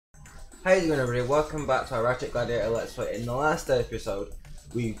How you doing, everybody? Welcome back to our Ratchet Gladiator Let's Play. In the last episode,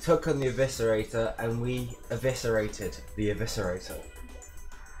 we took on the Eviscerator and we eviscerated the Eviscerator,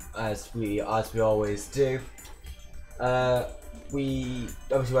 as we always do. We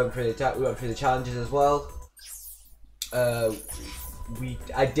obviously went through the challenges as well.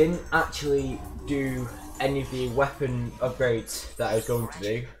 I didn't actually do any of the weapon upgrades that I was going to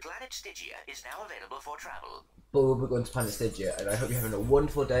do. Stygia is now available for travel. But we'll be going to Planet Stygia, and I hope you're having a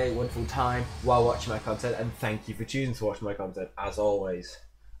wonderful day, wonderful time while watching my content, and thank you for choosing to watch my content, as always.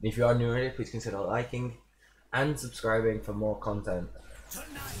 And if you are new already, please consider liking and subscribing for more content. Tonight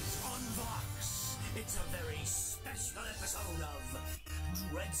on Vox, it's a very special episode of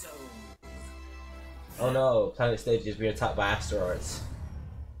Dread Zone. Oh no, Planet Stygia is being attacked by asteroids.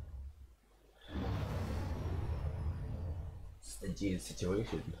 Stygia's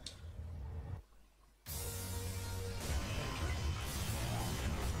situation.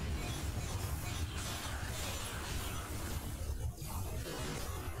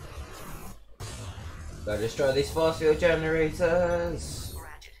 Gotta destroy these force field generators.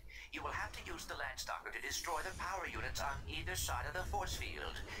 Ratchet, you will have to use the Landstalker to destroy the power units on either side of the force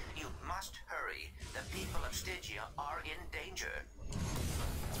field. You must hurry. The people of Stygia are in danger.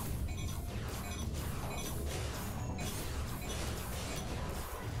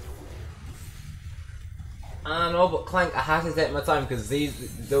 I know, but Clank, I have to take my time because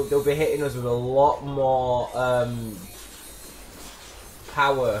they'll be hitting us with a lot more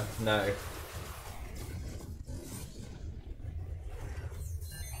power now.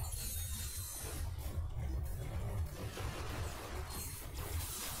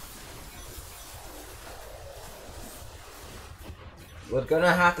 We're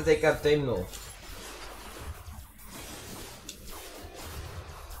gonna have to take out Dino.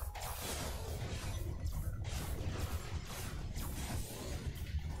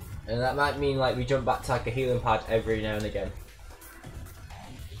 And that might mean like we jump back to like a healing pad every now and again.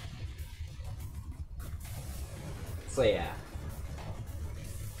 So yeah.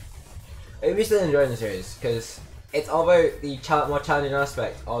 I'll be still enjoying the series because it's all about the more challenging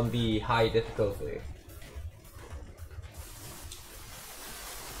aspect on the high difficulty.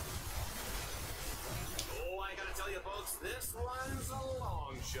 This one's a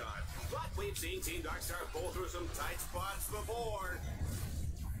long shot, but we've seen Team Darkstar pull through some tight spots before.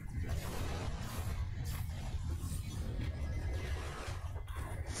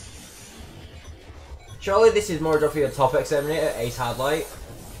 Surely this is more just for your top exterminator, Ace Hardlight.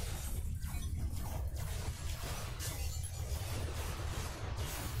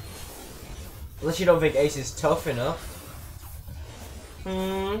 Unless you don't think Ace is tough enough.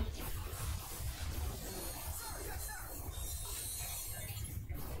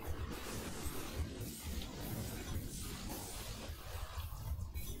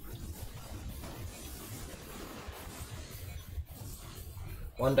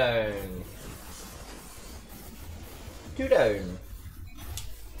 One down. Two down.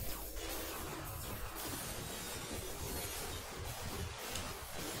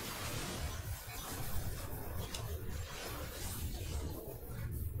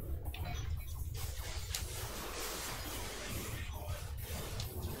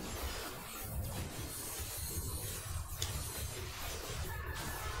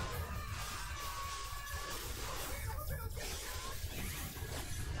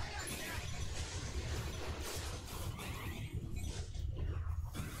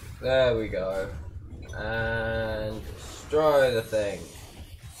 There we go. And destroy the thing.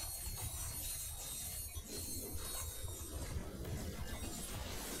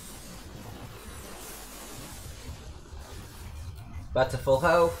 Back to full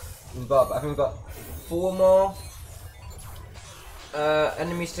health. I think we've got 4 more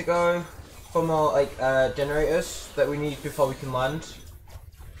enemies to go. 4 more like generators that we need before we can land.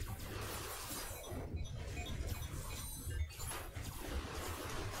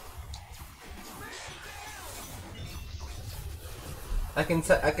 I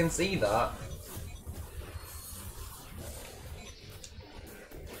can see that.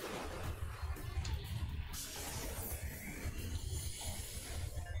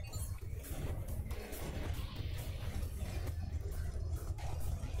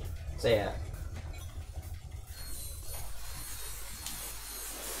 So yeah.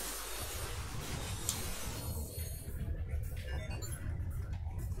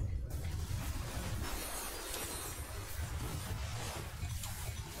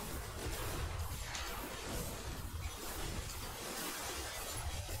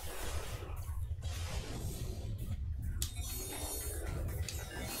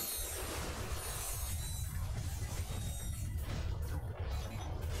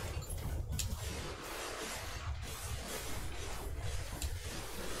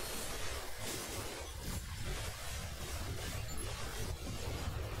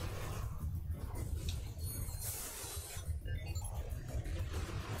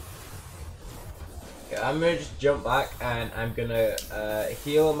 Okay, I'm gonna just jump back and I'm gonna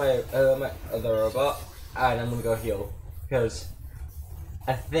heal my other robot, and I'm gonna go heal because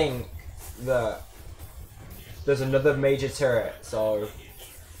I think that there's another major turret. So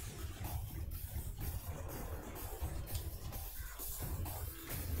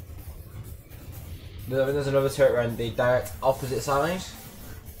there's another turret around the direct opposite side.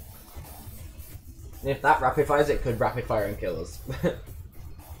 And if that rapid fires, it could rapid fire and kill us.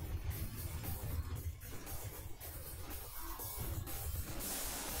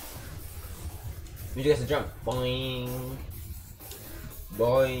 You just jump. Boing.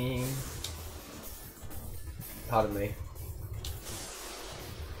 Boing. Pardon me.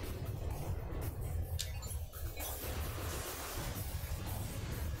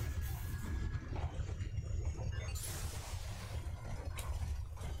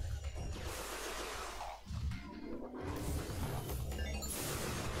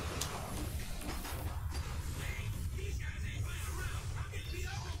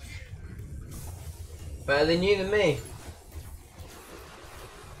 Better than you than me.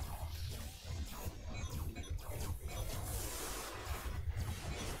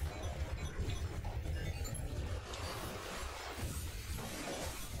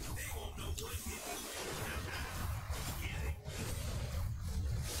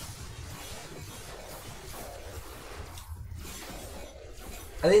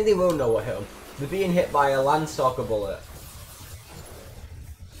 I think they will know what hit them. They're being hit by a Landstalker bullet.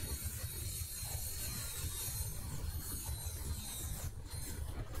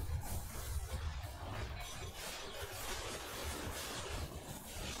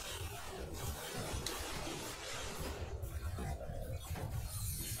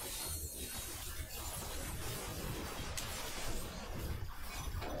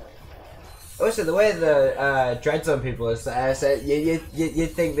 Also, the way the Dread Zone people is, so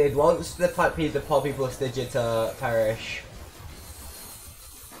you'd think they'd want the poor people of Stygia to perish.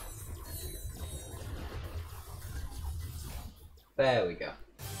 There we go.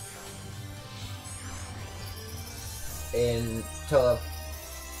 In total of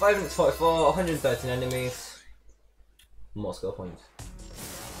 5 minutes 44, 113 enemies, more skill points.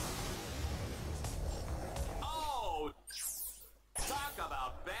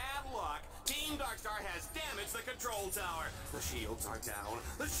 Control tower. The shields are down.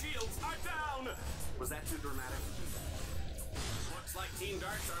 The shields are down. Was that too dramatic? Looks like Team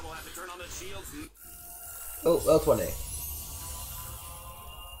Darkstar will have to turn on the shields. Oh, level 20.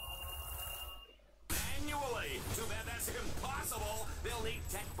 Manually. Too bad that's impossible. They'll need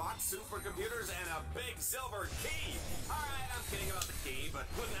tech bots, supercomputers, and a big silver key. All right, I'm kidding about the key, but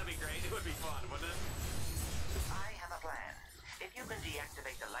wouldn't that be great? It would be fun, wouldn't it? I have a plan. If you can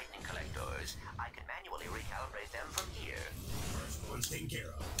deactivate the lightning collectors, I can manually recalibrate them from here. First one's taken care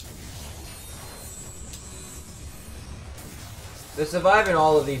of. They're surviving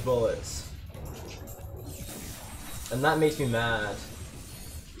all of these bullets. And that makes me mad.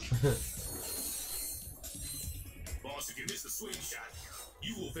 Boss, if you miss the swing shot,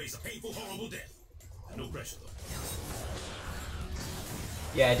 you will face a painful, horrible death. No pressure, though.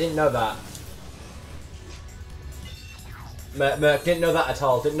 Yeah, I didn't know that. Merc didn't know that at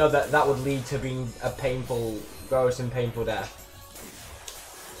all. Didn't know that that would lead to being a painful, gross and painful death.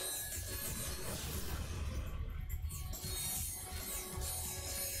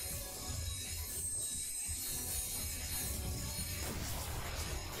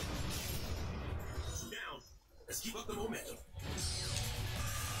 Down. Let's keep up the momentum.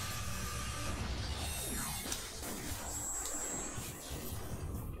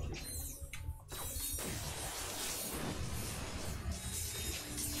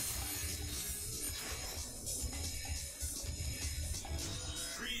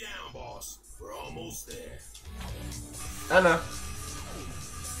 We're almost there. I know.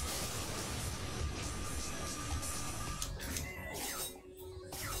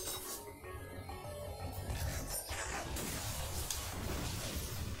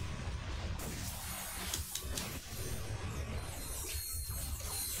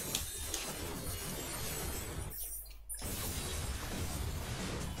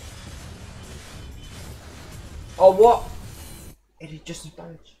 Oh, what? It is just as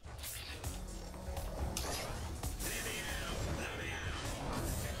damage.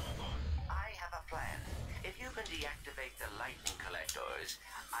 Deactivate the lightning collectors.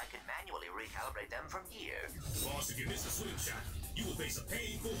 I can manually recalibrate them from here. Boss, if you miss the swing shot, you will face a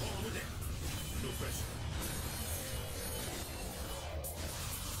painful, horrible death. No pressure.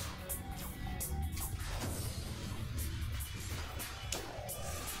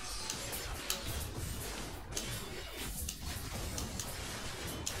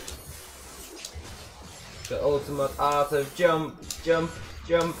 The ultimate art of jump, jump,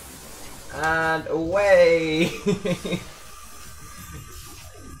 jump, and away!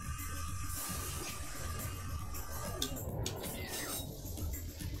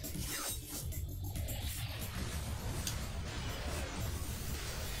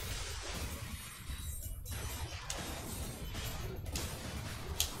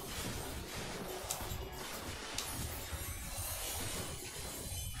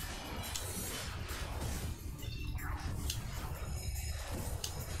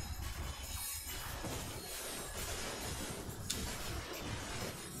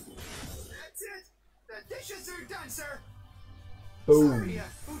 The dishes are done, sir. Boom. Sorry,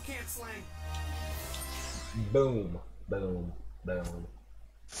 food can't slang. Boom. Boom. Boom.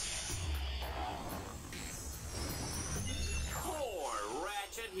 Poor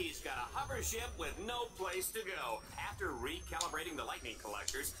Ratchet, he's got a hover ship with no place to go. After recalibrating the lightning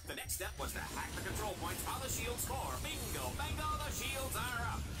collectors, the next step was to hack the control points on the shield's core. Bingo, bango, the shields are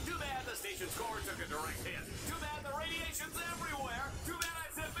up. Too bad the station score took a direct hit. Too bad the radiation's everywhere. Too bad I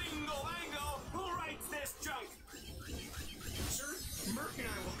said bingo, bango. Who writes this junk? Sir, Merc and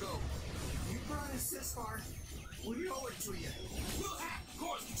I will go. You brought us this far. We owe it to you. We'll hack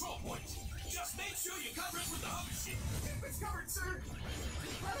core's control points. Just make sure you cover it with the hover ship. It's covered, sir.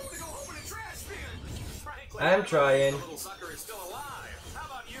 I don't want to go home in a trash bin. Frankly, I'm trying. The little sucker is still alive. How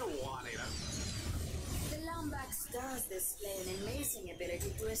about you, Juanita? The Lombax does display an amazing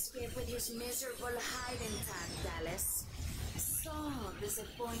ability to escape with his miserable hide intact, Dallas. So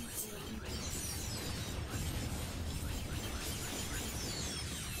disappointing.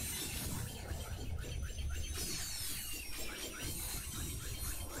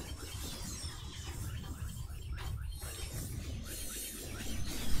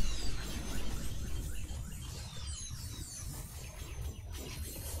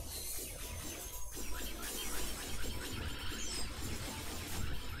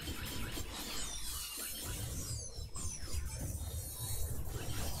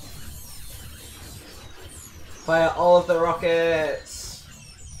 Fire all of the rockets!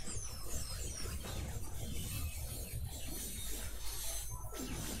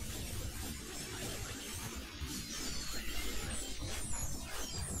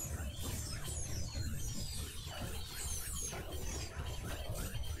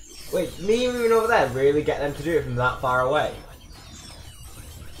 Wait, me moving over there really get them to do it from that far away?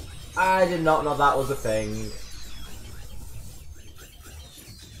 I did not know that was a thing.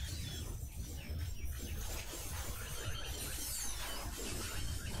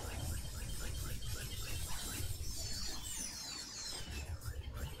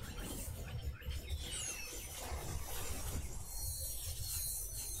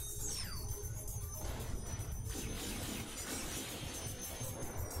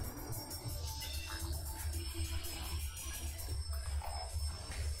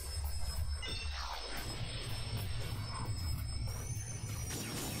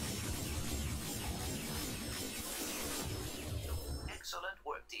 Excellent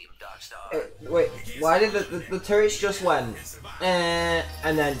work, Team Darkstar. Wait, why did the turrets just went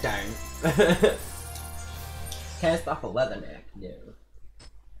and then down? Can't stop a leatherneck, no.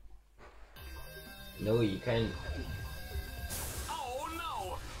 No, you can't. Oh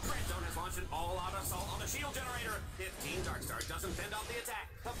no! Red Zone has launched an all-out assault on the shield generator. If Team Darkstar doesn't fend off the attack,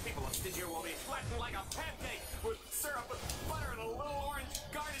 the people of Stygia will be flattened like a pancake with syrup, butter, and a little orange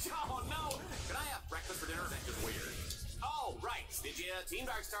garnish. Oh no! Can I have breakfast for dinner? That's just weird. Oh, right. Stygia, Team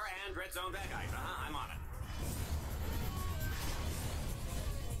Darkstar, and Red Zone bad guys. I'm on it.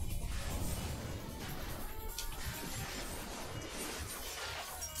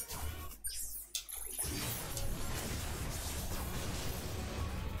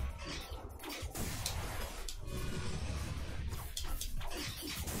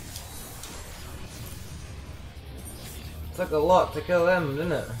 Took a lot to kill them,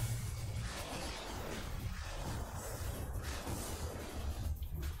 didn't it?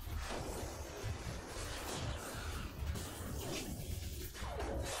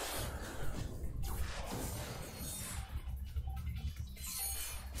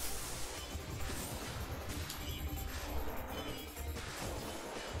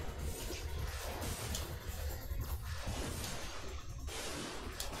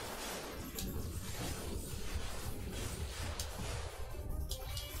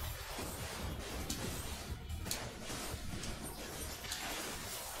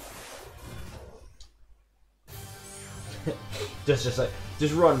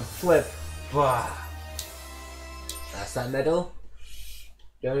 just run, flip, bah. That's that medal.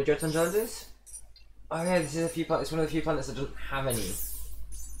 Do you have any Dreadstone challenges? Oh yeah, this is a few planets. It's one of the few planets that doesn't have any.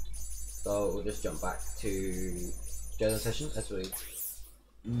 So we'll just jump back to general session as we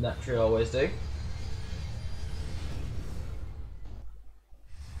naturally always do.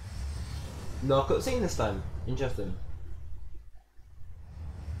 No cutscene this time. Interesting.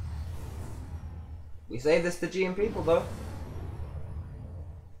 We saved the Stygian people though.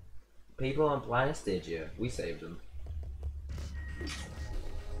 People on planet Stygia. We saved them.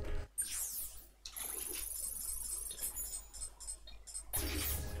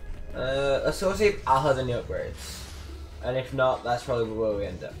 Let's go see if Al has any upgrades. And if not, that's probably where we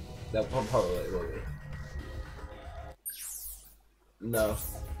end up. That probably will be. No.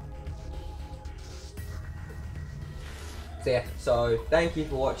 So yeah, so thank you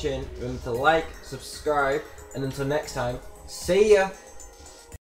for watching. Remember to like, subscribe, and until next time, see ya!